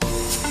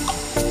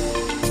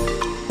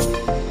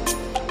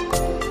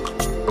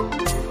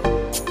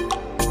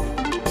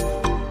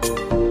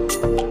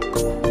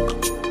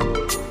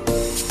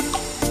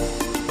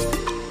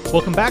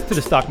Welcome back to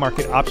the Stock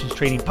Market Options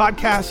Trading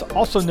Podcast,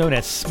 also known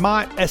as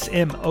SMOT,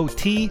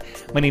 S-M-O-T.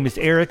 My name is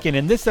Eric, and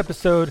in this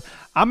episode,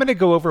 I'm going to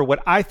go over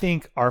what I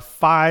think are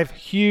 5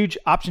 huge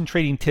option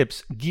trading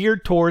tips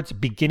geared towards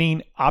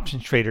beginning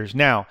options traders.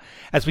 Now,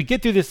 as we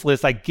get through this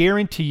list, I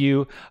guarantee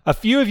you a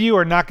few of you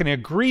are not going to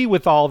agree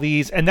with all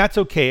these, and that's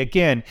okay.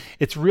 Again,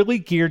 it's really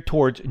geared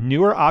towards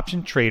newer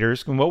option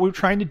traders, and what we're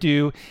trying to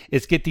do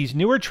is get these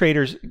newer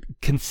traders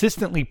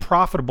consistently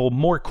profitable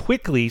more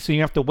quickly, so you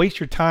don't have to waste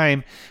your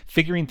time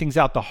figuring things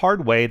out the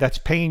hard way. That's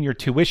paying your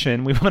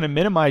tuition. We want to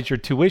minimize your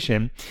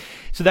tuition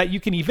so that you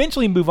can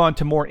eventually move on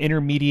to more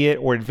intermediate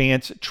or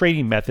advanced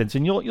trading methods,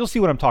 and you'll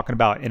see what I'm talking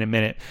about in a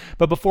minute.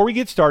 But before we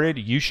get started,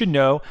 you should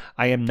know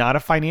I am not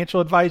a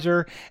financial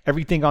advisor.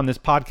 Everything on this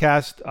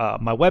podcast,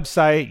 my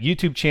website,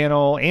 YouTube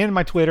channel, and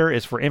my Twitter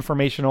is for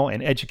informational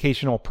and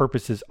educational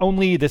purposes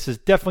only. This is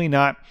definitely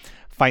not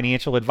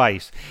financial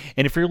advice.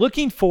 And if you're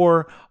looking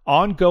for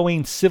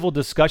ongoing civil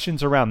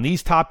discussions around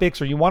these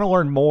topics, or you want to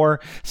learn more,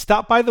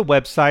 stop by the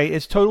website.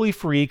 It's totally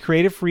free.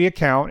 Create a free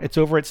account. It's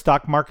over at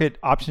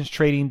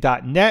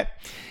stockmarketoptionstrading.net.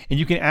 And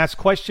you can ask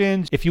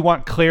questions. If you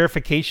want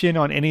clarification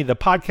on any of the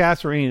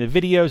podcasts or any of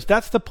the videos,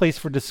 that's the place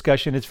for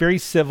discussion. It's very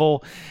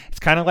civil. It's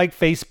kind of like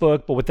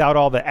Facebook, but without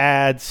all the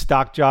ads,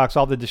 stock jocks,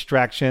 all the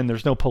distraction.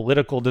 There's no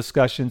political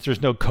discussions.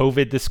 There's no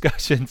COVID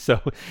discussions. So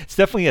it's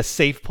definitely a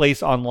safe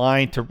place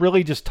online to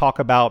really just talk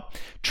about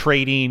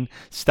trading,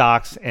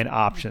 stocks, and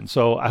options.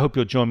 So I hope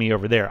you'll join me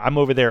over there. I'm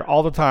over there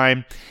all the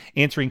time,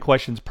 answering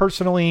questions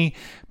personally,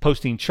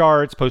 posting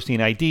charts, posting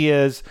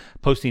ideas,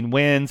 posting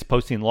wins,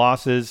 posting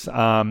losses.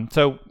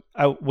 So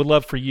I would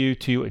love for you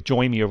to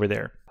join me over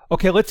there.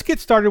 Okay, let's get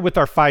started with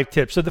our 5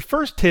 tips. So the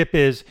first tip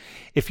is,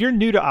 if you're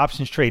new to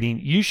options trading,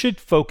 you should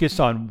focus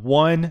on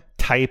one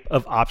type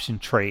of option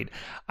trade.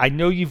 I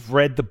know you've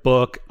read the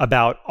book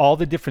about all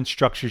the different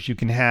structures you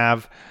can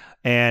have.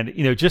 And,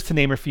 just to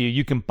name a few,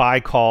 you can buy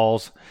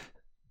calls,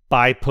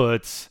 buy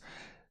puts,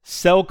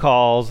 sell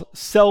calls,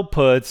 sell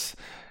puts,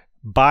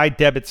 buy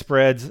debit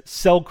spreads,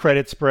 sell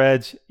credit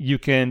spreads. You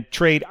can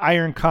trade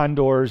iron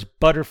condors,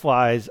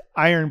 butterflies,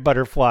 iron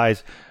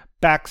butterflies,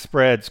 back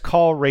spreads,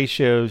 call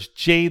ratios,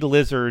 jade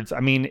lizards. I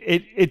mean,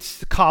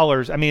 it's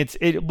collars. I mean,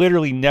 it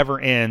literally never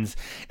ends.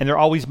 And they're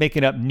always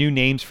making up new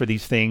names for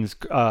these things.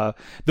 The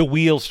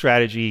wheel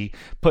strategy,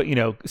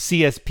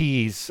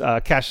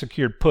 CSPs, cash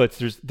secured puts.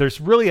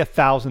 There's really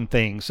 1,000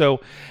 things.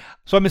 So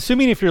I'm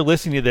assuming if you're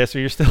listening to this, or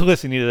you're still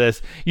listening to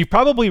this, you've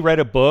probably read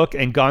a book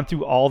and gone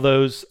through all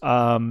those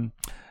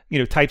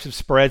types of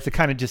spreads to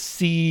kind of just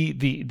see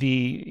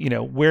the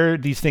where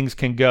these things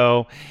can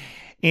go.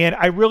 And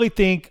I really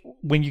think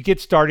when you get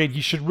started,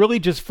 you should really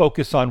just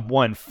focus on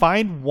one.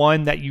 Find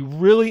one that you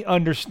really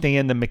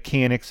understand the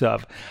mechanics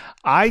of.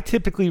 I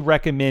typically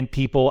recommend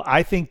people,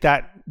 I think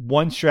that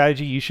one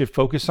strategy you should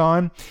focus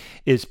on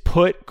is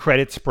put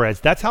credit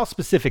spreads. That's how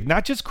specific,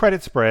 not just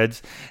credit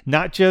spreads,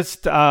 not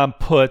just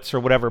puts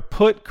or whatever,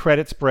 put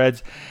credit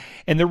spreads.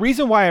 And the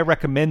reason why I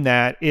recommend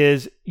that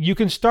is you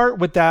can start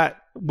with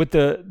that with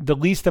the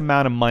least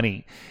amount of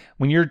money.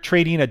 When you're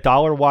trading a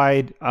dollar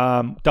wide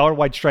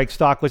strike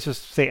stock, let's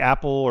just say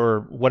Apple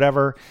or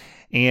whatever,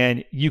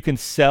 and you can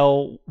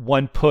sell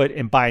one put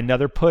and buy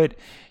another put,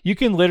 you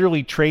can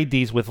literally trade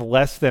these with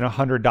less than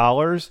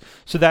 $100,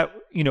 so that,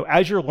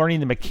 as you're learning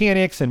the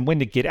mechanics and when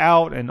to get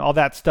out and all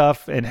that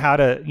stuff and how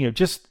to,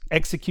 just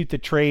execute the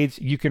trades,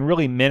 you can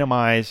really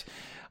minimize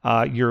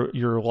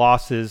your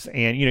losses.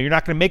 And you're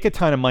not going to make a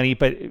ton of money,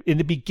 but in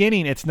the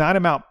beginning, it's not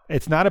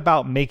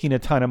about making a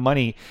ton of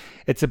money.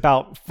 It's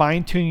about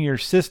fine-tuning your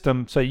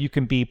system so you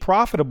can be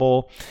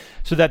profitable,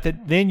 so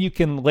that then you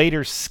can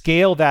later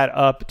scale that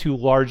up to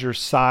larger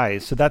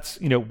size. So that's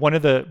one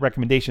of the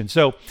recommendations.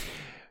 So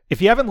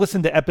if you haven't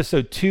listened to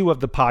episode 2 of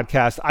the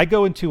podcast, I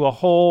go into a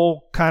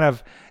whole kind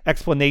of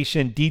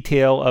explanation,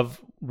 detail of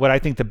what I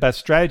think the best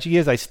strategy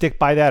is. I stick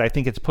by that. I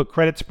think it's put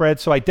credit spread.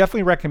 So I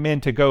definitely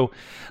recommend to go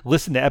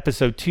listen to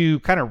episode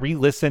 2, kind of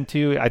re-listen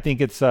to. I think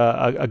it's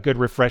a good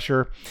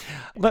refresher.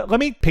 Let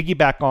me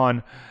piggyback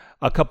on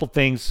a couple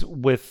things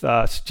with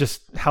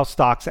just how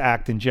stocks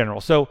act in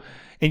general. So,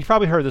 and you've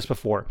probably heard this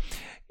before.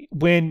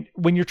 When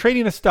you're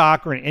trading a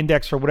stock or an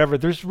index or whatever,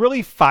 there's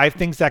really 5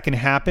 things that can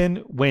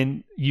happen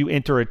when you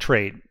enter a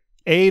trade.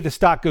 A, the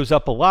stock goes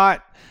up a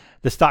lot.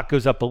 The stock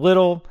goes up a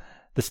little.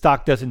 The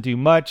stock doesn't do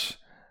much.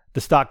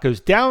 The stock goes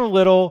down a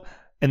little,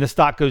 and the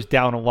stock goes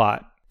down a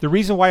lot. The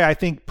reason why I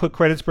think put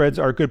credit spreads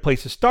are a good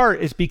place to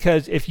start is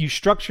because if you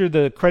structure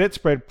the credit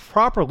spread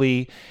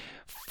properly,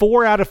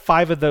 4 out of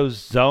 5 of those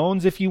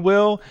zones, if you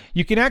will,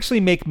 you can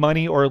actually make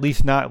money, or at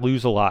least not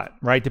lose a lot,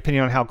 right?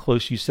 Depending on how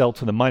close you sell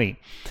to the money.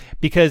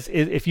 Because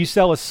if you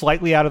sell a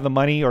slightly out of the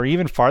money or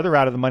even farther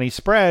out of the money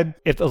spread,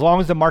 as long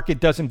as the market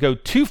doesn't go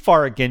too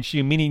far against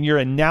you, meaning your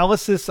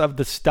analysis of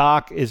the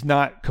stock is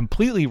not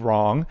completely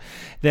wrong,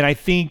 then I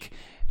think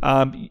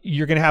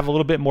you're going to have a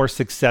little bit more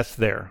success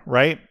there,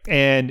 right?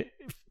 And,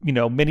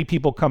 many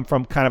people come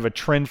from kind of a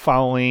trend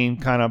following,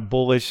 kind of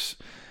bullish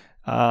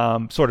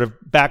sort of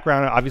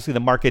background. Obviously, the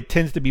market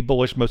tends to be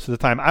bullish most of the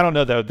time. I don't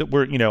know though that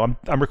we're,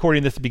 I'm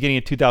recording this at the beginning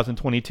of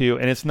 2022,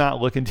 and it's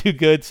not looking too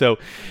good. So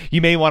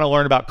you may want to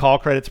learn about call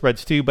credit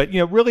spreads too. But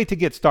really to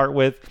get started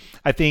with,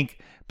 I think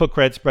put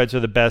credit spreads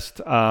are the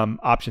best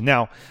option.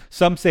 Now,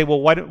 some say,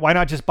 well, why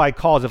not just buy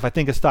calls? If I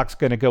think a stock's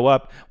going to go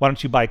up, why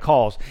don't you buy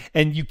calls?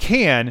 And you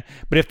can,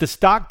 but if the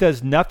stock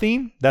does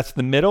nothing, that's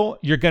the middle,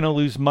 you're going to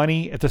lose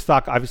money. If the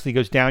stock obviously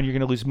goes down, you're going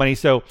to lose money.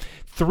 So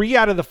 3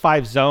 out of the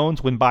 5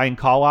 zones when buying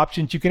call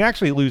options, you can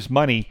actually lose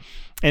money.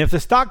 And if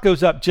the stock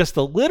goes up just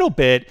a little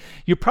bit,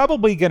 you're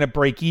probably going to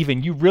break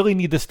even. You really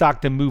need the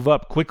stock to move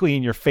up quickly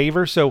in your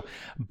favor. So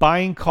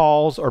buying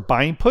calls or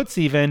buying puts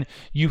even,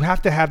 you have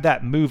to have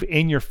that move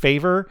in your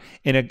favor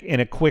in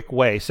a quick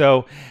way.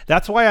 So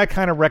that's why I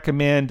kind of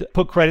recommend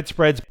put credit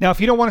spreads. Now,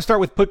 if you don't want to start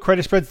with put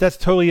credit spreads, that's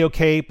totally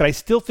okay. But I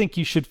still think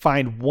you should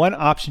find one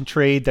option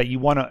trade that you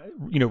want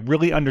to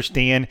really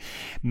understand.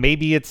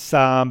 Maybe it's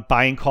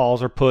buying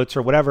calls or puts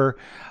or whatever.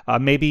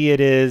 Maybe it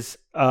is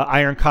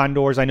iron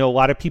condors. I know a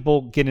lot of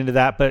people get into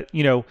that, but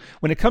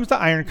when it comes to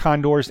iron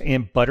condors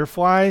and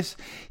butterflies,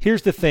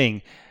 here's the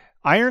thing.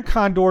 Iron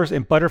condors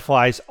and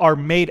butterflies are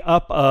made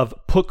up of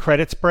put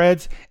credit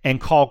spreads and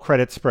call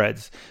credit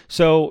spreads.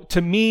 So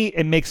to me,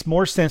 it makes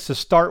more sense to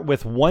start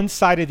with one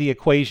side of the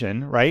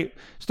equation, right?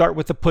 Start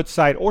with the put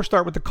side or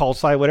start with the call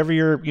side, whatever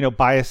your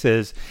bias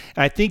is.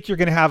 And I think you're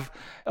going to have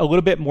a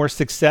little bit more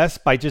success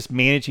by just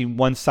managing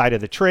one side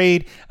of the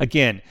trade.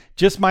 Again,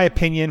 just my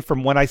opinion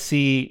from when I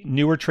see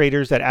newer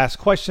traders that ask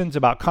questions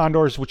about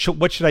condors. What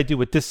should I do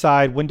with this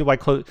side? When do I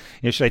close?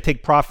 Should I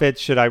take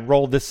profits? Should I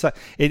roll this side?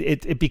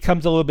 It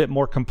becomes a little bit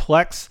more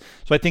complex.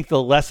 So I think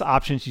the less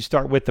options you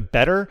start with, the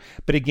better.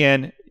 But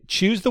again,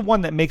 choose the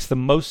one that makes the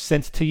most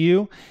sense to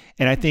you.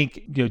 And I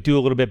think do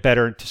a little bit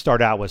better to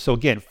start out with. So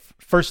again,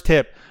 first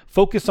tip,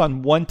 focus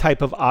on one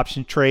type of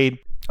option trade.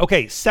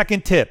 Okay,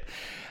 second tip.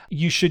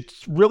 You should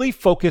really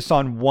focus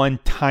on one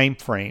time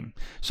frame.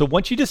 So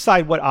once you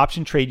decide what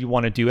option trade you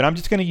want to do, and I'm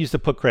just going to use the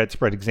put credit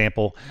spread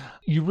example,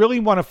 you really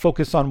want to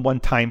focus on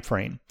one time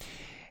frame.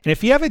 And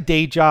if you have a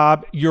day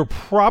job, you're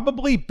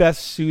probably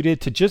best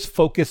suited to just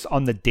focus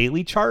on the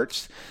daily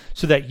charts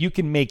so that you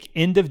can make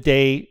end of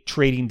day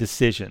trading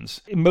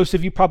decisions. Most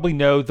of you probably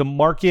know the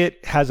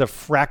market has a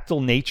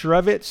fractal nature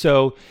of it.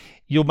 So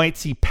you might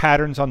see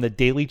patterns on the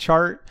daily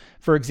chart,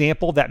 for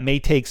example, that may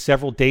take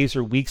several days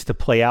or weeks to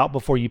play out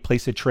before you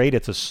place a trade.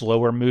 It's a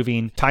slower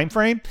moving time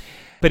frame.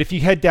 But if you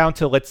head down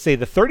to, let's say,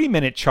 the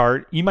 30-minute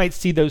chart, you might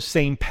see those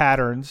same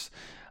patterns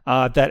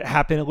that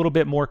happen a little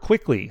bit more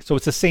quickly. So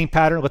it's the same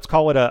pattern. Let's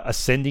call it a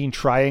ascending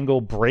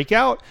triangle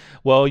breakout.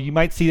 Well, you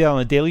might see that on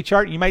the daily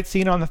chart. You might see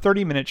it on the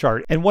 30-minute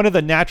chart. And one of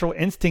the natural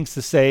instincts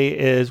to say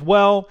is,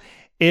 well,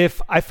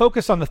 if I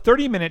focus on the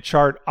 30-minute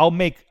chart,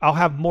 I'll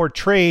have more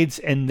trades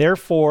and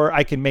therefore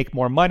I can make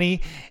more money.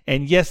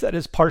 And yes, that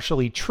is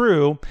partially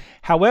true.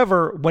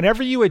 However,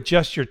 whenever you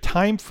adjust your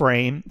time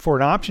frame for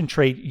an option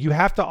trade, you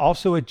have to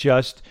also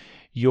adjust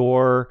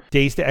your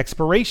days to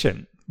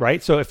expiration,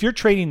 right? So if you're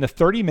trading the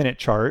 30-minute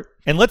chart,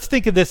 and let's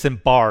think of this in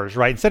bars,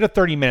 right? Instead of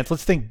 30 minutes,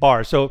 let's think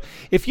bars. So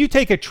if you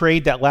take a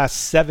trade that lasts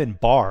 7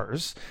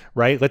 bars,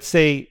 right? Let's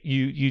say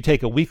you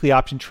take a weekly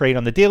option trade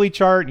on the daily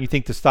chart and you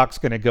think the stock's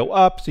going to go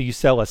up. So you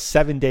sell a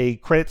 7-day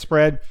credit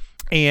spread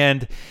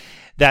and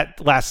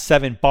that lasts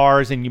 7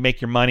 bars and you make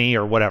your money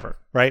or whatever,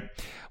 right?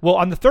 Well,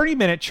 on the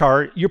 30-minute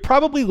chart, you're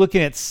probably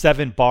looking at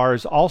 7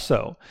 bars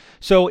also.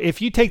 So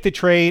if you take the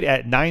trade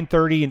at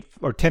 9:30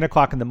 or 10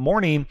 o'clock in the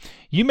morning,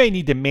 you may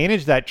need to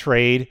manage that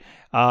trade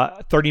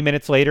 30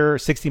 minutes later,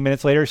 60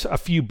 minutes later, a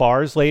few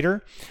bars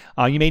later.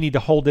 You may need to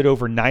hold it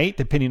overnight,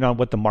 depending on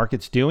what the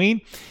market's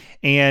doing.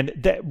 And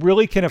that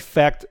really can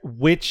affect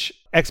which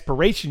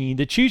expiration you need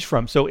to choose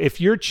from. So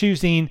if you're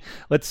choosing,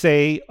 let's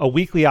say, a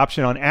weekly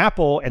option on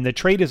Apple and the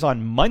trade is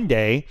on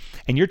Monday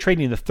and you're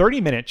trading the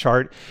 30-minute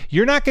chart,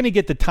 you're not going to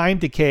get the time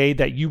decay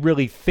that you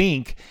really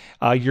think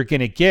you're going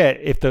to get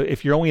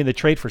if you're only in the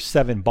trade for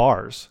 7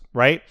 bars,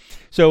 right?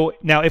 So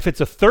now if it's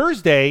a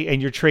Thursday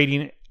and you're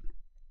trading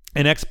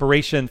an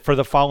expiration for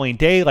the following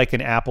day, like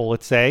an Apple,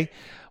 let's say,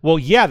 well,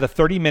 yeah, the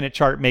 30-minute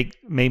chart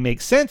may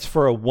make sense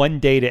for a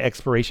 1-day to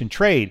expiration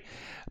trade.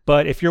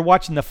 But if you're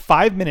watching the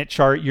 5-minute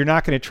chart, you're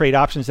not going to trade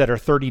options that are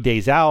 30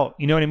 days out.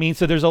 You know what I mean?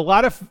 So there's a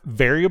lot of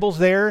variables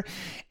there.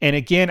 And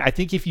again, I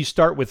think if you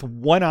start with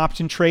one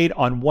option trade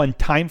on one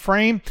time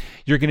frame,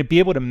 you're going to be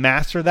able to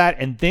master that.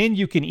 And then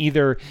you can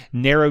either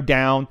narrow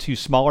down to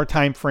smaller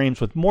time frames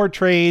with more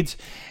trades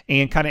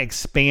and kind of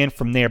expand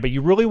from there. But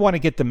you really want to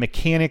get the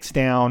mechanics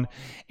down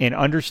and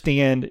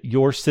understand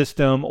your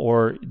system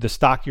or the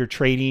stock you're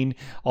trading,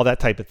 all that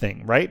type of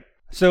thing, right?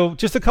 So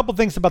just a couple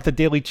things about the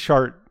daily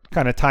chart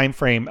kind of time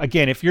frame.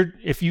 Again, if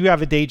you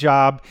have a day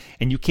job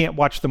and you can't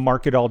watch the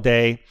market all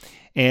day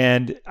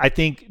And I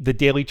think the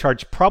daily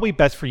chart's probably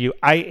best for you.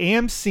 I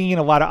am seeing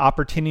a lot of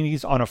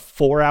opportunities on a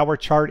 4-hour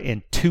chart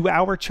and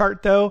 2-hour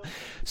chart though.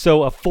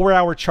 So a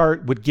 4-hour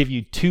chart would give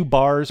you 2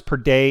 bars per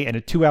day, and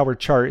a 2-hour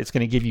chart is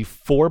going to give you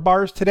 4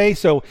 bars today.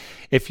 So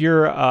if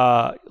you're,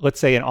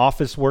 let's say, an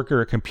office worker,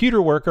 a computer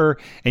worker,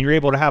 and you're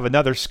able to have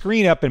another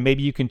screen up and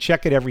maybe you can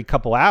check it every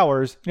couple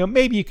hours,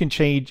 maybe you could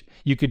trade,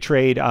 a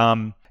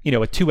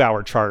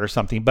 2-hour chart or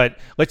something. But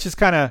let's just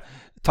kind of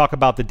talk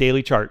about the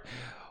daily chart.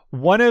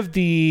 One of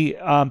the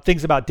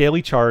things about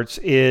daily charts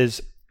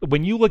is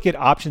when you look at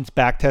options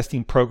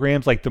backtesting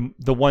programs, like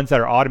the ones that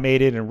are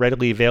automated and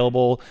readily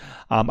available,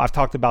 I've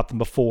talked about them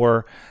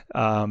before,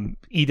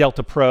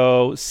 eDelta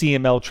Pro,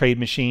 CML Trade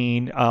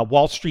Machine,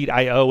 Wall Street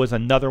IO is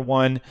another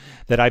one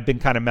that I've been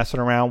kind of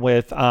messing around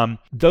with.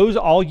 Those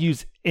all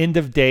use end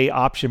of day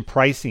option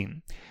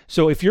pricing.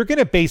 So if you're going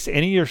to base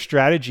any of your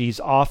strategies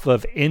off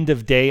of end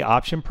of day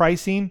option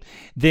pricing,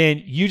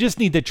 then you just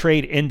need to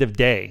trade end of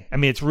day. I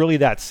mean, it's really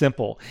that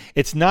simple.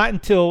 It's not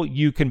until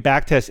you can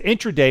backtest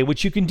intraday,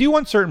 which you can do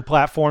on certain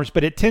platforms,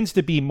 but it tends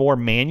to be more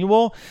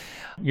manual.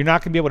 You're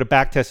not going to be able to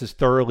backtest as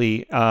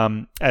thoroughly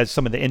as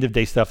some of the end of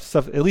day stuff,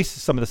 at least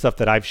some of the stuff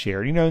that I've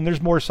shared, and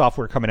there's more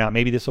software coming out.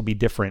 Maybe this will be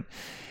different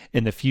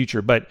in the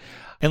future,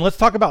 and let's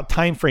talk about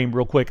time frame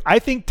real quick. I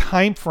think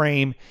time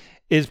frame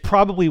is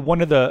probably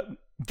one of the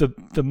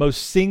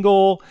most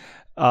single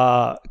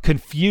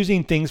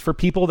confusing things for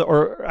people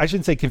or I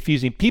shouldn't say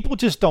confusing. People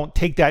just don't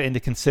take that into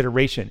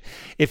consideration.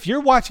 If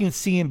you're watching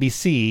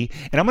CNBC,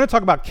 and I'm going to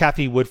talk about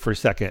Cathie Wood for a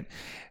second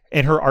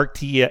and her ARK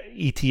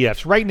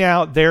ETFs. Right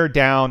now, they're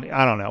down,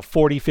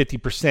 40,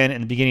 50%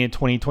 in the beginning of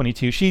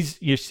 2022.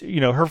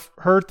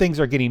 Her things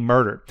are getting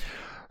murdered.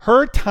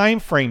 Her time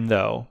frame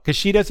though, because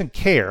she doesn't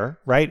care,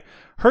 right?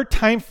 Her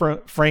time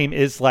frame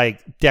is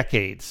like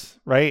decades,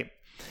 right?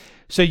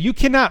 So you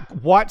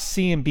cannot watch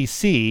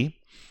CNBC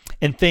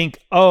and think,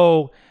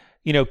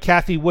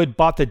 Cathie Wood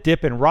bought the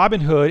dip in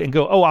Robinhood and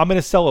go, I'm going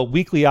to sell a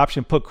weekly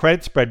option put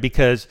credit spread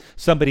because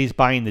somebody's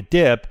buying the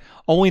dip,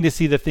 only to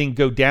see the thing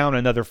go down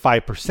another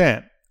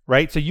 5%,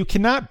 right? So you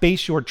cannot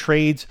base your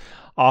trades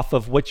off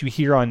of what you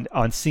hear on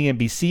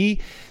CNBC.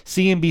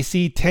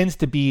 CNBC tends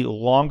to be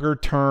longer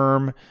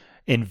term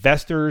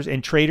investors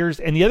and traders.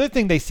 And the other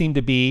thing they seem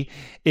to be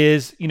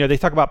is, they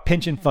talk about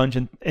pension funds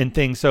and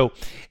things. So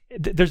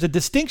there's a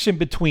distinction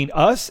between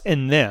us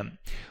and them.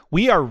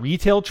 We are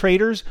retail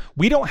traders.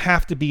 We don't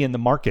have to be in the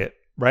market,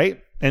 right?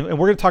 And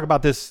we're going to talk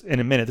about this in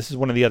a minute. This is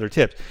one of the other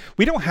tips.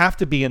 We don't have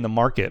to be in the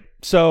market.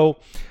 So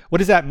what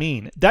does that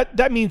mean?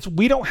 That means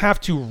we don't have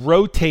to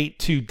rotate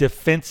to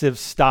defensive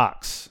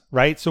stocks,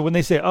 right? So when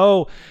they say,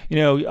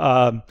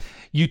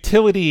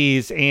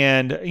 utilities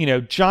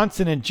and,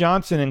 Johnson &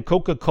 Johnson and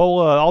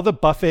Coca-Cola, all the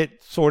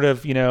Buffett sort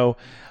of,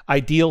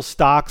 ideal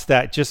stocks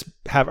that just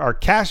are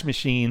cash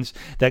machines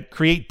that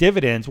create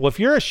dividends. Well, if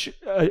you're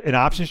an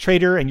options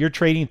trader and you're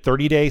trading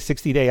 30-day,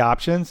 60-day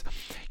options,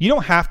 you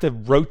don't have to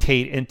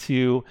rotate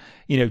into,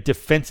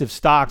 defensive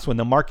stocks when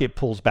the market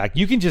pulls back.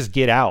 You can just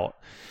get out.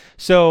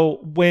 So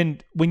when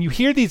you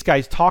hear these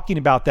guys talking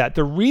about that,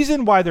 the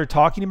reason why they're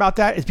talking about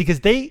that is because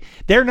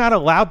they're not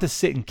allowed to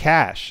sit in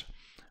cash,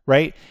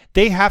 right?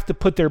 They have to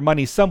put their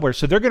money somewhere.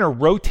 So they're going to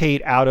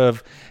rotate out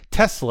of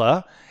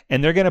Tesla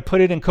and they're going to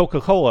put it in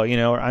Coca-Cola,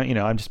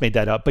 I just made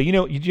that up, but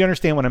you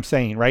understand what I'm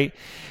saying, right?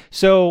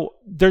 So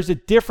there's a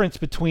difference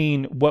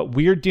between what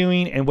we're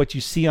doing and what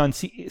you see on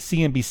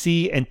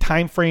CNBC, and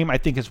time frame, I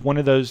think, is one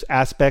of those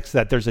aspects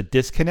that there's a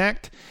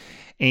disconnect.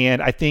 And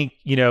I think,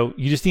 you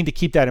just need to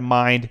keep that in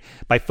mind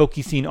by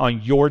focusing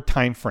on your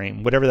time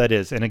frame, whatever that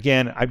is. And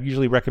again, I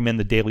usually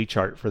recommend the daily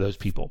chart for those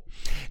people.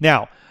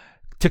 Now,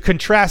 to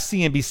contrast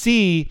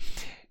CNBC,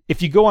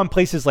 if you go on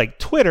places like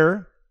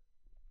Twitter,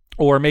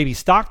 or maybe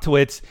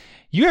StockTwits,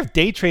 you have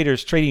day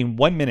traders trading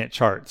 1-minute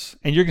charts.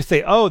 And you're going to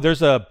say,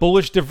 there's a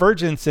bullish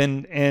divergence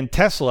in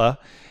Tesla.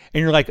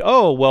 And you're like,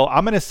 I'm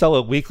going to sell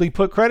a weekly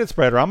put credit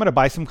spread, or I'm going to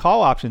buy some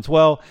call options.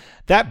 Well,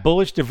 that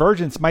bullish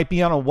divergence might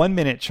be on a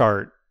 1-minute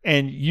chart,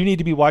 and you need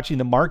to be watching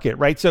the market,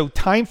 right? So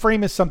time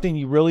frame is something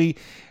you really,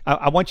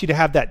 I want you to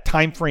have that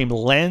time frame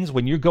lens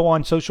when you go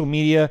on social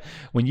media,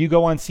 when you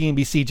go on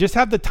CNBC, just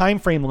have the time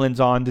frame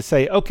lens on to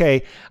say,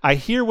 okay, I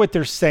hear what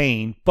they're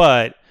saying,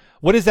 but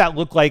what does that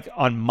look like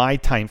on my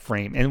time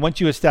frame? And once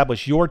you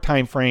establish your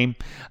time frame,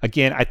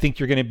 again, I think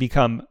you're going to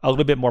become a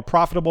little bit more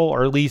profitable,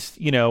 or at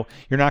least, you're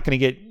not going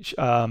to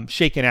get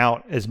shaken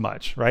out as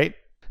much, right?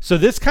 So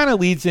this kind of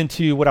leads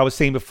into what I was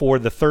saying before,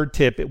 the third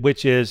tip,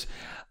 which is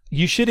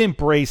you should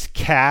embrace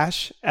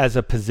cash as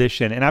a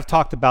position. And I've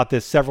talked about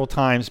this several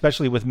times,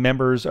 especially with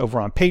members over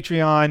on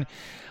Patreon.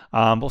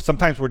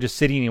 Sometimes we're just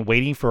sitting and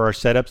waiting for our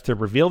setups to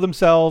reveal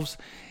themselves.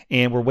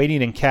 And we're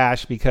waiting in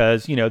cash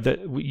because, you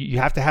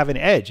have to have an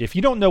edge. If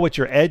you don't know what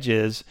your edge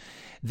is,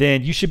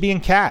 then you should be in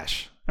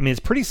cash. I mean,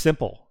 it's pretty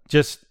simple.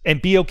 And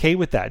be okay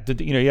with that.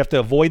 You have to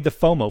avoid the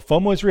FOMO.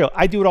 FOMO is real.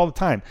 I do it all the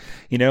time.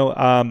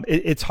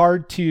 It's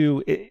hard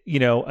to,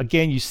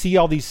 again, you see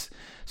all these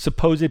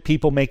supposed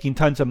people making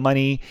tons of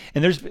money,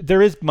 and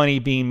there is money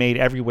being made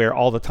everywhere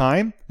all the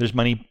time. There's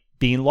money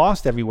being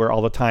lost everywhere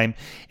all the time.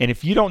 And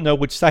if you don't know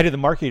which side of the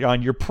market you're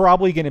on, you're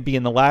probably going to be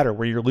in the latter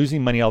where you're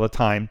losing money all the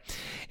time.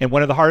 And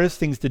one of the hardest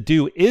things to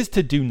do is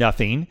to do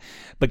nothing,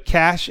 but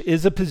cash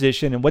is a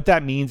position. And what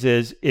that means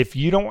is if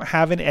you don't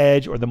have an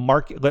edge or the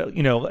market,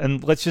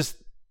 and let's just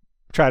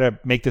try to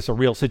make this a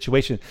real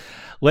situation.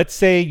 Let's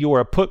say you're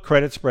a put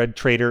credit spread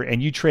trader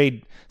and you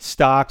trade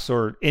stocks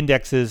or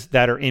indexes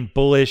that are in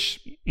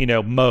bullish,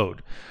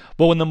 mode.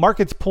 Well, when the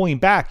market's pulling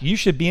back, you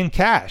should be in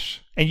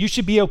cash and you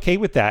should be okay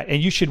with that.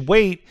 And you should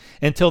wait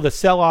until the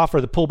sell-off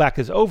or the pullback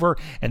is over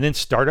and then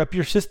start up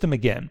your system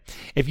again.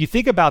 If you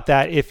think about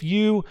that, if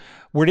you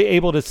were to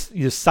able to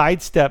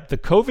sidestep the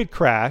COVID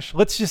crash,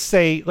 let's just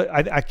say,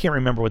 I can't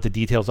remember what the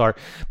details are,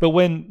 but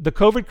when the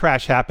COVID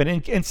crash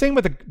happened, and same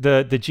with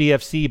the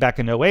GFC back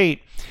in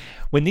 2008,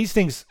 when these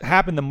things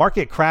happened, the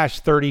market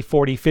crashed 30,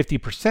 40,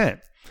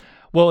 50%.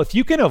 Well, if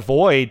you can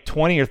avoid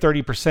 20 or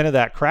 30% of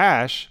that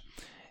crash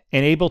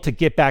and able to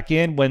get back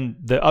in when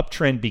the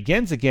uptrend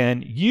begins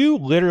again, you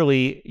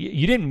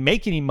didn't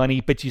make any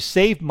money, but you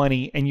saved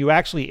money and you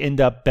actually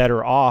end up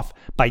better off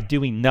by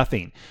doing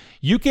nothing.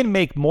 You can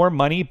make more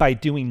money by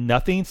doing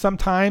nothing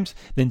sometimes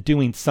than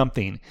doing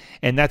something.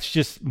 And that's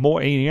just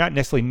more, you're not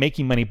necessarily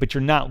making money, but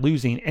you're not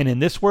losing. And in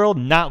this world,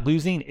 not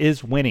losing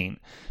is winning.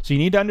 So you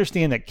need to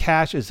understand that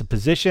cash is a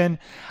position.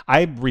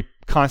 I'm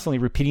constantly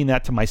repeating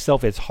that to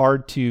myself. It's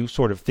hard to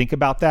sort of think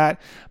about that,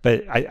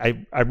 but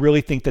I really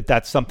think that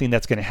that's something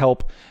that's going to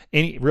help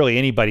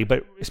anybody,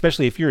 but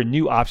especially if you're a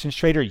new options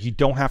trader, you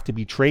don't have to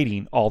be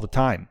trading all the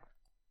time.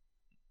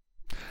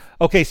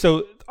 Okay,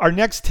 so our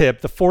next tip,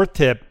 the fourth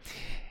tip,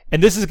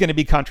 and this is going to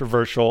be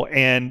controversial,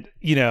 and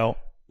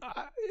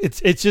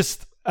it's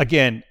just,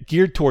 again,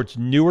 geared towards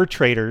newer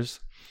traders.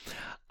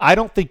 I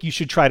don't think you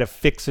should try to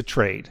fix a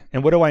trade.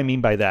 And what do I mean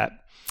by that?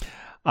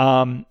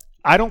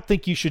 I don't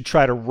think you should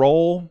try to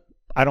roll.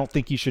 I don't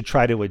think you should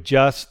try to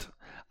adjust.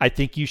 I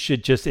think you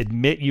should just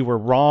admit you were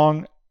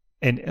wrong.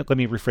 And let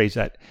me rephrase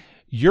that.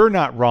 You're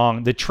not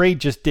wrong. The trade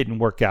just didn't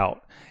work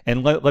out.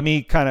 And let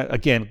me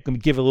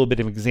give a little bit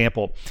of an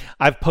example.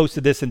 I've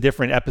posted this in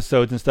different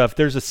episodes and stuff.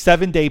 There's a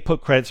 7-day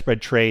put credit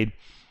spread trade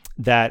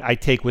that I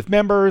take with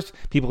members.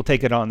 People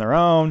take it on their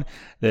own.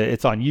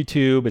 It's on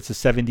YouTube. It's a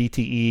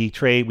 7DTE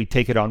trade. We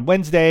take it on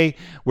Wednesday,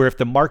 where if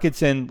the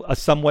market's in a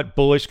somewhat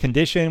bullish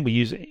condition, we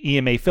use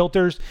EMA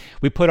filters.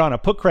 We put on a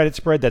put credit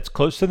spread that's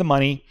close to the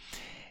money.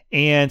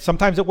 And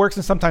sometimes it works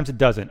and sometimes it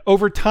doesn't.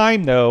 Over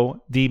time,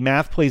 though, the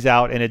math plays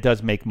out and it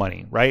does make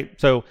money, right?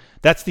 So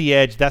that's the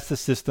edge. That's the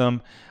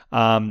system.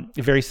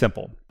 Very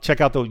simple.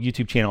 Check out the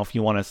YouTube channel if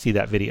you want to see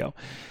that video.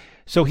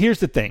 So here's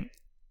the thing.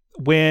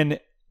 When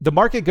the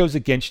market goes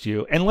against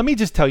you, and let me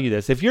just tell you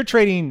this, if you're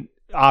trading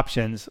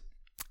options,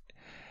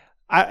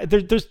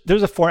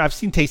 there's a form. I've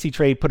seen Tasty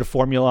Trade put a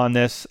formula on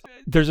this.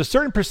 There's a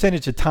certain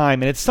percentage of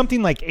time, and it's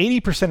something like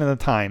 80% of the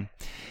time,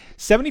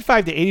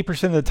 75 to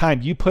 80% of the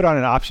time you put on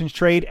an options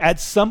trade, at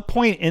some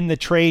point in the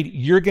trade,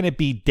 you're going to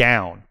be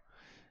down.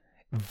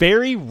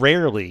 Very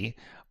rarely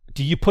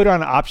do you put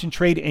on an option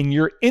trade and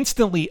you're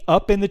instantly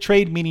up in the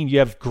trade, meaning you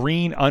have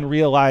green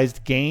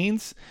unrealized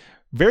gains.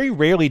 Very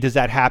rarely does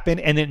that happen,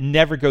 and it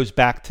never goes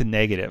back to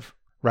negative,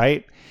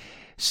 right?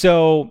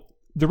 So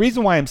the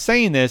reason why I'm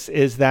saying this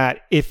is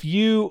that if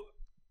you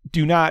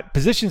do not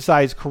position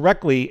size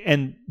correctly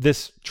and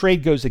this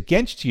trade goes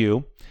against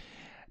you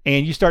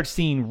and you start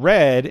seeing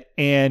red,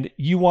 and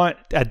you want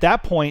at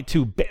that point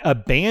to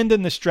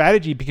abandon the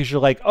strategy because you're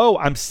like, oh,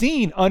 I'm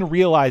seeing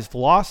unrealized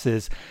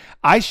losses.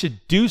 I should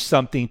do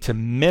something to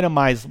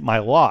minimize my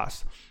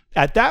loss.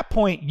 At that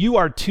point, you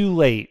are too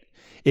late.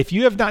 If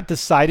you have not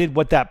decided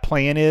what that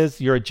plan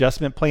is, your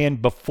adjustment plan,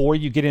 before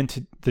you get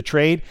into the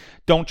trade,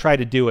 don't try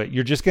to do it.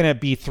 You're just going to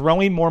be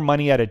throwing more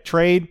money at a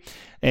trade.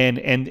 And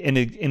in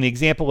the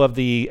example of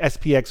the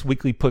SPX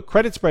weekly put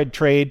credit spread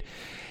trade,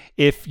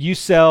 if you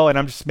sell, and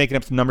I'm just making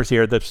up some numbers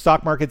here, the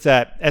stock market's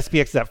at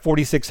SPX is at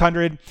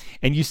 4,600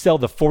 and you sell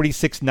the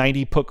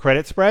 4,690 put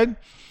credit spread,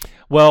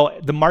 well,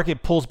 the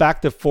market pulls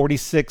back to the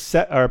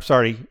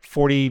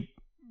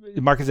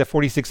market's at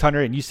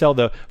 4,600 and you sell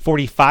the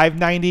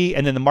 4,590,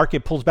 and then the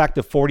market pulls back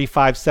to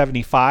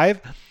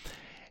 4,575.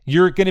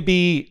 You're going to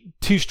be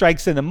 2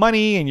 strikes in the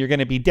money and you're going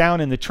to be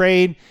down in the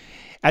trade.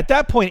 At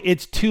that point,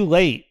 it's too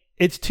late.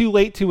 It's too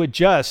late to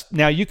adjust.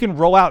 Now you can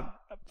roll out,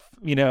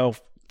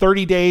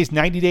 30 days,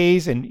 90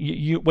 days, and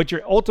what you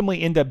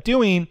ultimately end up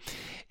doing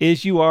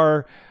is you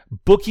are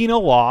booking a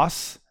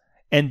loss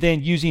and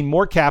then using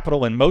more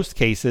capital in most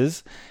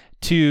cases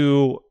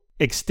to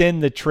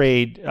extend the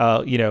trade,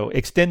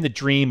 extend the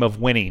dream of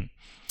winning.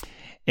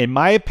 In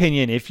my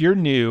opinion, if you're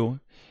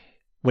new,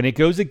 when it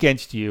goes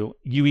against you,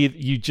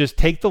 you just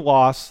take the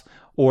loss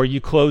or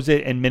you close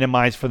it and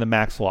minimize for the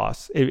max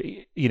loss.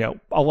 A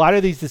lot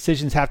of these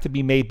decisions have to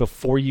be made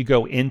before you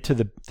go into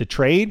the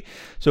trade.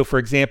 So for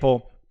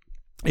example,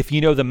 if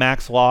the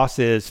max loss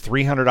is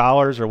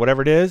 $300 or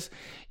whatever it is,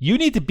 you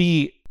need to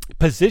be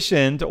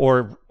positioned,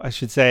 or I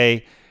should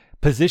say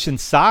position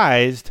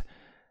sized,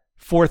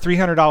 for a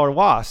 $300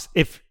 loss.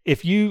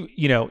 If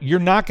you're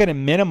not going to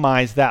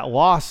minimize that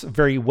loss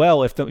very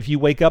well if you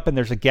wake up and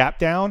there's a gap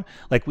down,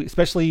 like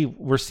especially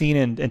we're seeing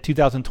in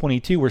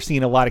 2022, we're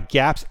seeing a lot of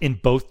gaps in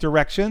both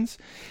directions.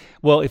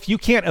 Well, if you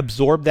can't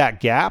absorb that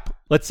gap,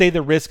 let's say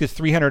the risk is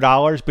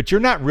 $300, but you're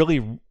not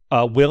really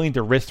willing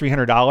to risk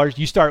 $300,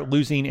 you start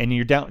losing and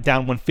you're down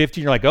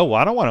 150. You're like, oh,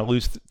 well, I don't want to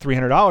lose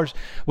 $300.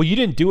 Well, you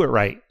didn't do it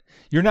right.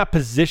 You're not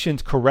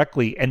positioned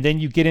correctly. And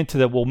then you get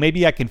into well,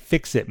 maybe I can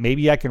fix it.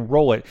 Maybe I can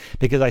roll it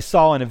because I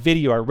saw in a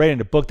video, I read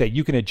in a book that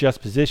you can adjust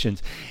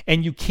positions,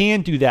 and you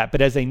can do that.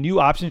 But as a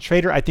new options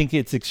trader, I think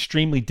it's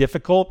extremely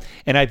difficult.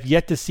 And I've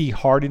yet to see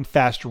hard and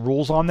fast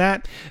rules on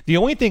that. The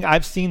only thing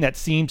I've seen that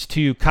seems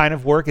to kind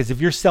of work is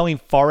if you're selling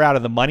far out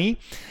of the money,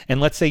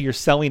 and let's say you're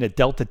selling a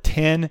Delta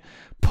 10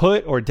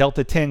 put or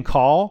Delta 10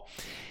 call,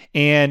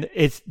 and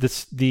it's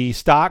the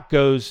stock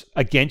goes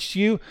against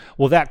you,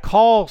 well, that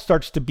call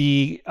starts to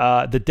be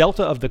the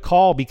delta of the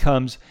call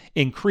becomes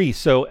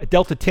increased. So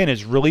Delta 10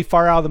 is really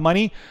far out of the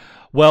money.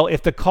 Well,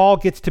 if the call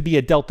gets to be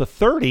a Delta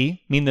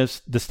 30, meaning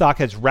the stock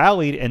has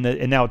rallied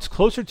and now it's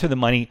closer to the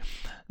money,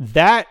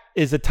 that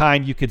is a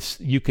time you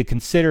could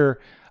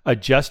consider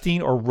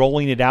adjusting or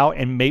rolling it out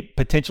and may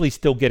potentially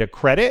still get a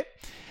credit.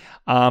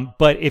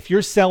 But if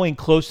you're selling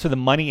close to the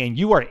money and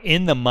you are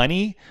in the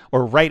money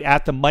or right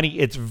at the money,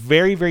 it's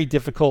very, very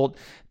difficult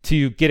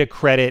to get a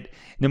credit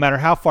no matter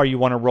how far you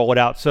want to roll it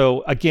out.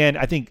 So again,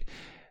 I think,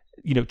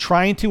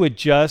 trying to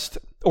adjust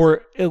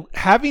or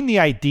having the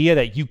idea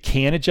that you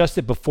can adjust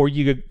it before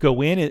you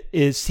go in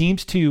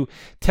seems to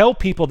tell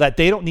people that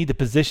they don't need the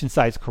position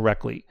size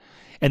correctly.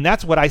 And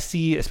that's what I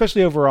see,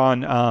 especially over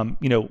on,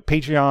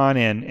 Patreon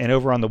and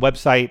over on the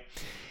website,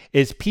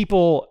 is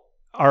people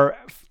are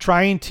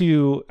trying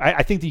to,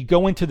 I think that you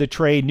go into the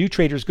trade, new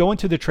traders go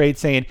into the trade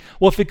saying,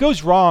 well, if it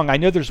goes wrong, I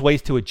know there's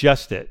ways to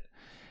adjust it.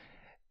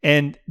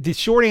 And the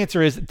short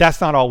answer is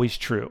that's not always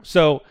true.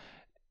 So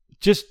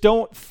just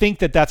don't think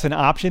that that's an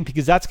option,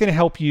 because that's going to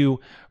help you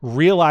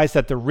realize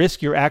that the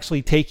risk you're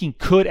actually taking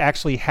could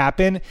actually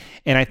happen.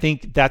 And I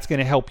think that's going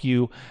to help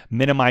you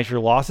minimize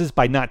your losses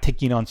by not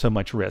taking on so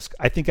much risk.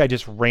 I think I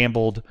just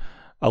rambled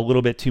a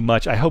little bit too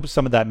much. I hope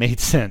some of that made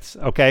sense.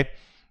 Okay.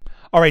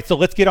 All right, so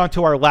let's get on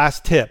to our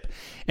last tip.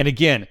 And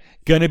again,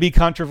 going to be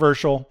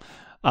controversial.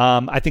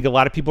 I think a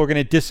lot of people are going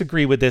to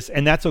disagree with this,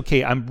 and that's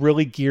okay. I'm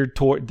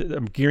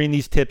gearing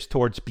these tips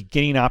towards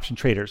beginning option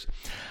traders.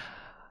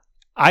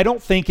 I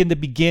don't think in the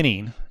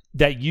beginning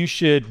that you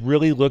should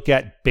really look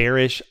at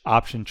bearish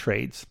option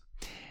trades.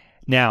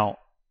 Now,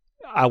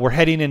 we're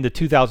heading into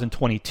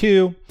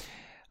 2022.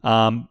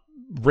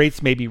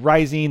 Rates may be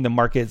rising. The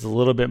market is a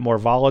little bit more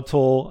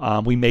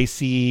volatile. We may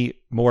see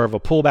more of a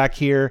pullback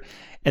here.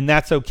 And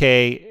that's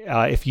okay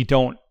if you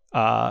don't,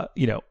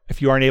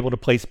 if you aren't able to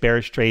place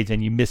bearish trades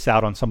and you miss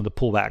out on some of the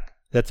pullback.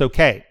 That's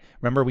okay.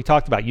 Remember, we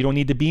talked about you don't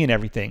need to be in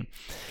everything.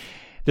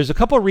 There's a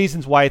couple of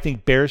reasons why I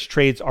think bearish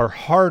trades are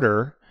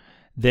harder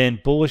than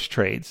bullish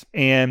trades.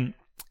 And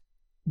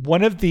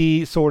one of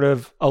the sort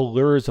of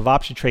allures of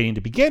option trading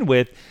to begin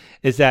with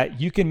is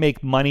that you can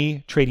make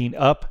money trading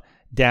up,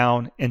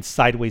 down, and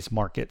sideways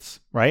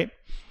markets, right?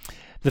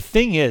 The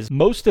thing is,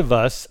 most of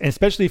us, and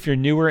especially if you're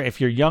newer,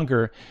 if you're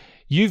younger,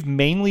 you've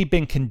mainly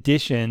been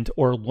conditioned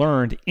or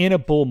learned in a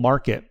bull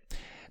market.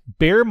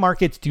 Bear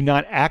markets do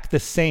not act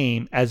the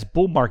same as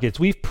bull markets.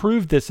 We've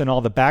proved this in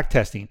all the back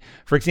testing.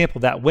 For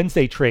example, that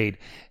Wednesday trade,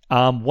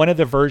 one of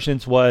the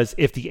versions was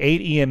if the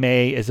 8 EMA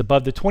is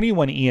above the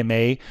 21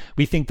 EMA,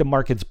 we think the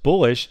market's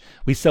bullish.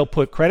 We sell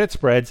put credit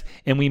spreads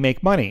and we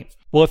make money.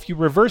 Well, if you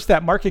reverse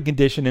that market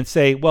condition and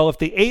say, well, if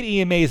the 8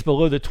 EMA is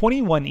below the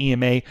 21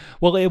 EMA,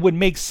 well, it would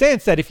make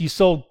sense that if you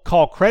sold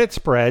call credit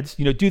spreads,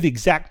 do the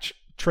exact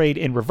trade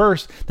in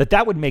reverse,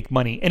 that would make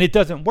money, and it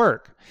doesn't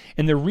work.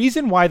 And the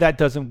reason why that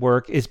doesn't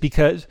work is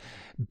because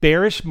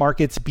bearish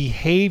markets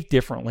behave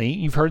differently.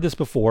 You've heard this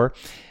before.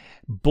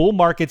 Bull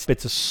markets,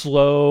 it's a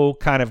slow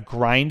kind of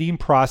grinding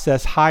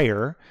process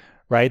higher,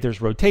 right?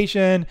 There's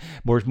rotation,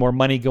 there's more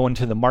money going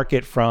to the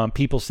market from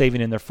people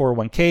saving in their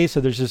 401k. So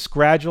there's this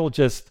gradual,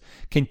 just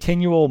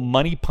continual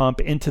money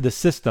pump into the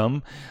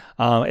system,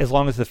 as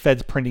long as the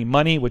Fed's printing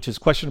money, which is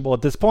questionable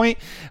at this point.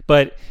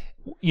 But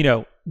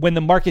when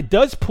the market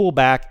does pull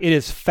back, it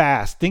is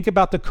fast. Think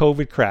about the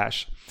COVID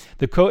crash.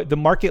 The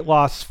market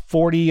lost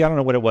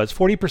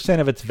 40%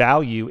 of its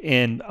value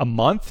in a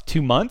month,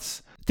 2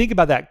 months. Think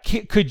about that.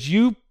 Could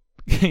you,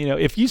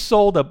 if you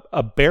sold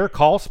a bear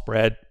call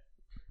spread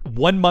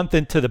 1 month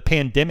into the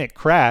pandemic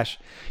crash,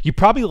 you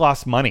probably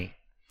lost money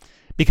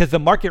because the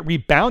market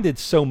rebounded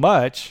so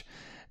much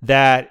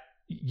that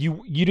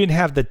you didn't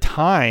have the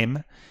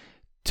time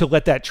to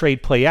let that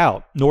trade play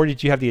out, nor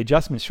did you have the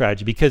adjustment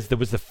strategy, because there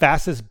was the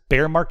fastest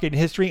bear market in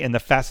history and the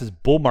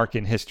fastest bull market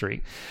in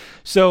history.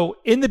 So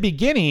in the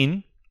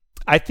beginning,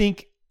 I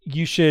think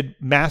you should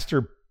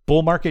master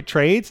bull market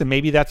trades, and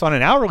maybe that's on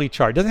an hourly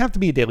chart. It doesn't have to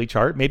be a daily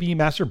chart. Maybe you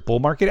master bull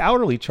market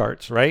hourly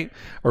charts, right?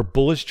 Or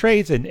bullish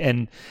trades.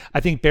 And I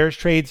think bearish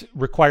trades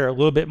require a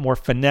little bit more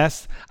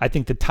finesse. I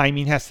think the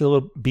timing has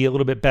to be a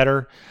little bit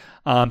better.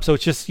 So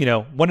it's just,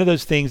 one of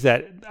those things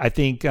that I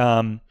think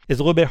is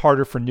a little bit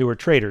harder for newer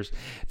traders.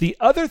 The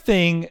other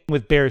thing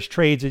with bearish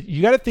trades is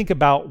you got to think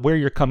about where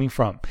you're coming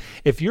from.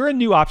 If you're a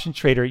new options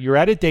trader, you're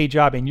at a day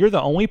job and you're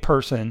the only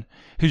person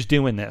who's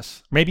doing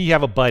this. Maybe you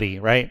have a buddy,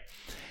 right?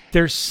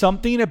 There's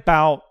something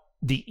about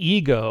the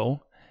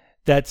ego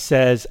that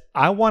says,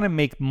 I want to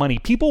make money.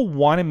 People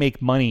want to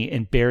make money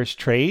in bearish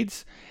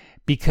trades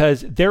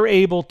because they're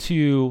able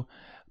to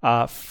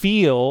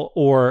feel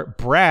or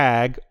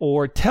brag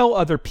or tell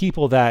other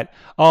people that,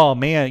 oh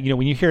man,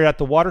 when you hear it at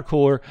the water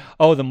cooler,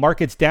 oh, the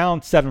market's down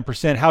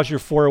 7%. How's your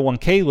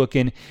 401k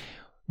looking?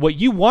 What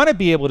you want to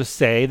be able to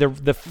say,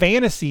 the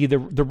fantasy, the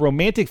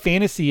romantic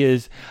fantasy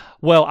is,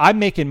 well, I'm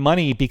making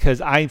money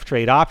because I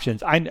trade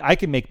options. I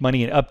can make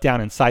money in up,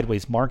 down, and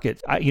sideways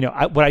markets.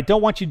 What I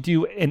don't want you to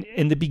do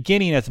in the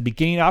beginning as a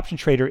beginning option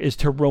trader is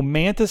to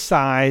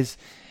romanticize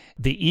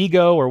the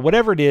ego or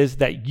whatever it is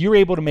that you're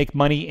able to make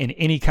money in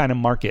any kind of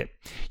market.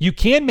 You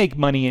can make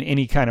money in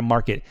any kind of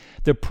market.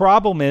 The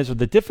problem is, or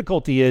the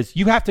difficulty is,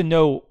 you have to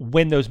know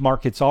when those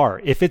markets are.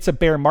 If it's a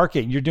bear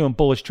market and you're doing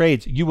bullish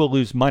trades, you will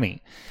lose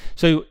money.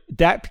 So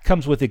that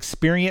comes with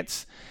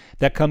experience.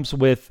 That comes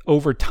with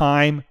over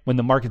time when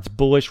the market's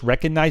bullish,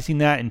 recognizing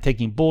that and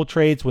taking bull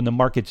trades. When the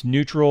market's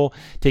neutral,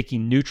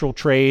 taking neutral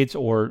trades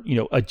or,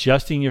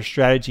 adjusting your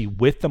strategy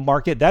with the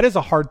market. That is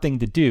a hard thing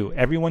to do.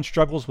 Everyone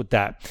struggles with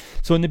that.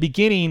 So in the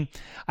beginning,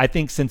 I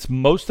think since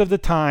most of the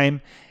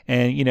time,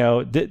 and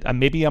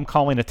maybe I'm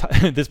calling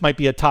this might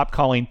be a top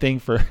calling thing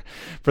for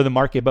the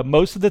market, but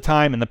most of the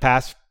time in the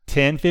past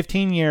 10,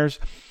 15 years,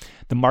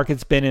 the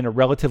market's been in a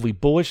relatively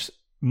bullish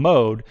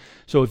mode.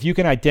 So if you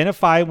can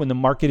identify when the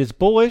market is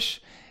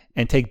bullish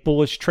and take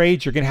bullish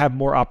trades, you're going to have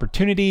more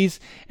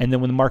opportunities. And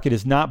then when the market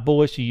is not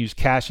bullish, you use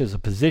cash as a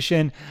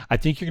position. I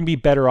think you're going to be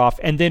better off.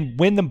 And then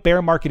when the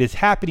bear market is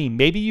happening,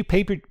 maybe you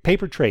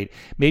paper trade.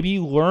 Maybe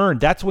you learn.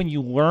 That's when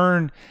you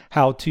learn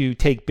how to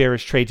take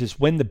bearish trades, is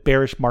when the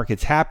bearish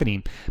market's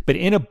happening. But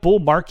in a bull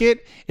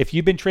market, if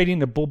you've been trading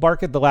the bull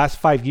market the last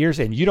 5 years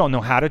and you don't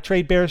know how to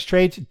trade bearish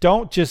trades,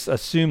 don't just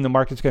assume the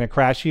market's going to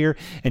crash here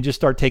and just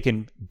start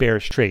taking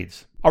bearish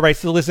trades. All right,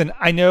 so listen,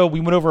 I know we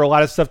went over a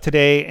lot of stuff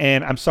today,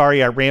 and I'm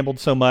sorry I rambled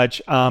so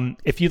much.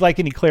 If you'd like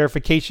any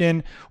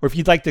clarification, or if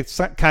you'd like to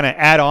kind of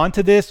add on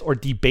to this or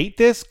debate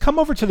this, come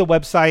over to the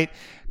website,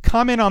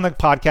 comment on the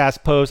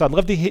podcast post. I'd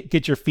love to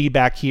get your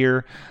feedback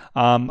here.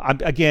 I'm,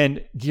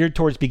 again, geared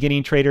towards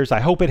beginning traders. I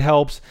hope it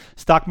helps.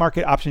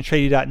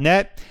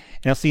 StockMarketOptionsTrading.net,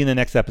 and I'll see you in the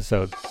next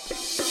episode.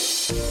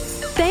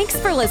 Thanks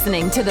for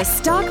listening to the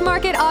Stock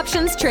Market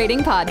Options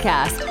Trading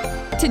Podcast.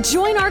 To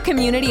join our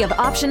community of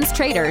options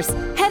traders,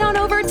 head on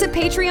over to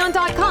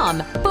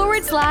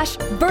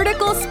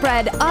patreon.com/vertical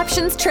spread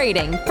options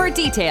trading for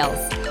details.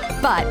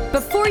 But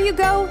before you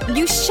go,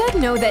 you should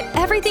know that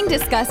everything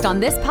discussed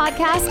on this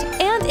podcast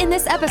and in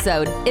this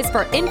episode is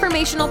for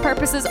informational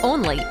purposes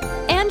only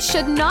and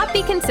should not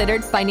be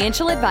considered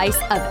financial advice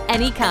of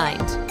any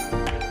kind.